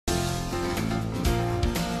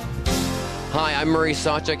Hi, I'm Murray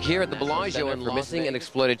SawChuck here at the Bellagio for Missing and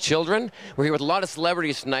Exploited Children. We're here with a lot of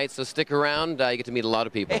celebrities tonight, so stick around. You get to meet a lot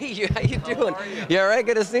of people. Hey, how you doing? You all right?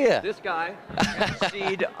 Good to see you. This guy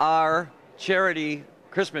emceed our charity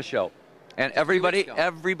Christmas show. And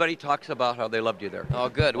everybody talks about how they loved you there. Oh,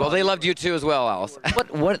 good. Well, they loved you too as well, Alice.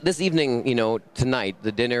 What this evening, you know, tonight,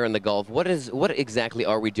 the dinner and the golf, what exactly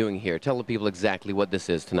are we doing here? Tell the people exactly what this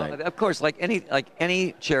is tonight. Well, of course, like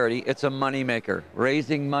any charity, it's a money maker.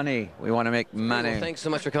 Raising money. We want to make money. Well, thanks so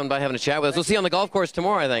much for coming by, having a chat with us. We'll see you on the golf course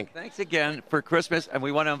tomorrow, I think. Thanks again for Christmas, and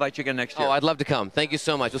we want to invite you again next year. Oh, I'd love to come. Thank you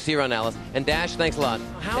so much. We'll see you around, Alice. And Dash, thanks a lot.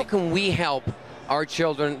 How can we help our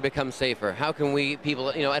children become safer? How can we,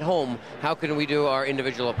 people, you know, at home, how can we do our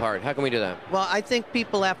individual part? How can we do that? Well, I think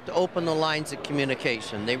people have to open the lines of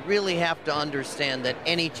communication. They really have to understand that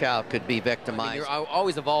any child could be victimized. You're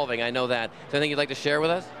always evolving, I know that. So anything you'd like to share with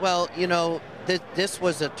us? Well, you know, this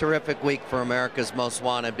was a terrific week for America's Most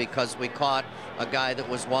Wanted because we caught a guy that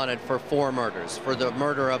was wanted for 4 murders, for the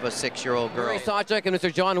murder of a 6-year-old girl. Murray SawChuck and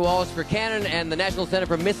Mr. John Walsh for Canon and the National Center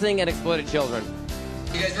for Missing and Exploited Children.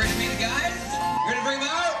 You guys ready to meet the guys? You ready to bring them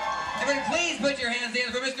out? Everybody please put your hands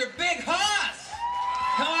together for Mr. Big Hoss!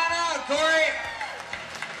 Come on out, Corey!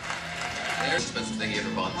 There's the expensive thing you ever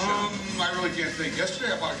bought the show. I really can't think.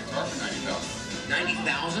 Yesterday I bought a guitar for $90,000.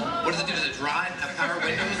 90,000? What does it do to the drive? Have power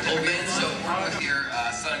windows? Old man soap? With your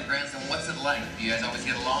son and grandson, what's it like? Do you guys always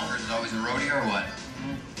get along, or is it always a rodeo, or what?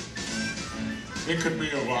 It could be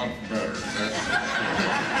a lot better. What's the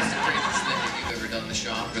craziest thing that you've ever done in the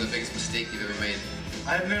shop, or the biggest mistake you've ever made?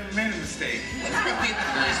 I've never made a mistake. What's your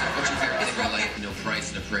favorite thing about life? No price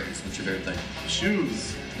and appraise. What's your favorite thing?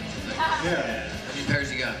 Shoes. Yeah. How many pairs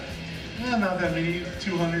you got? Not that many.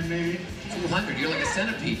 200 maybe. 200. You're like a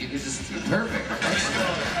centipede. You're just perfect.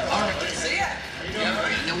 All right, let's see it. Now,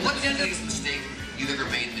 what's the biggest mistake you've ever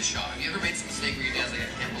made in the shop? Have you ever made some mistake where your dad's like, I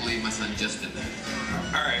can't believe my son just did that?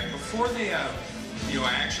 All right, before they, I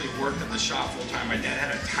actually worked at the shop full time. My dad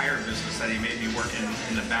had a tire business that he made me work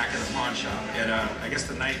in the back of the pawn shop. And I guess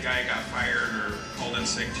the night guy got fired or called in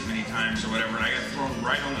sick too many times or whatever, and I got thrown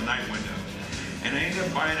right on the night window. And I ended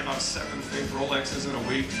up buying about 7 fake Rolexes in a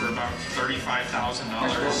week for about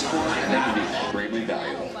 $35,000. Greatly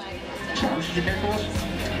valuable. Charge to pickles,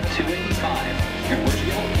 $285. And where'd you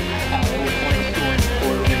go?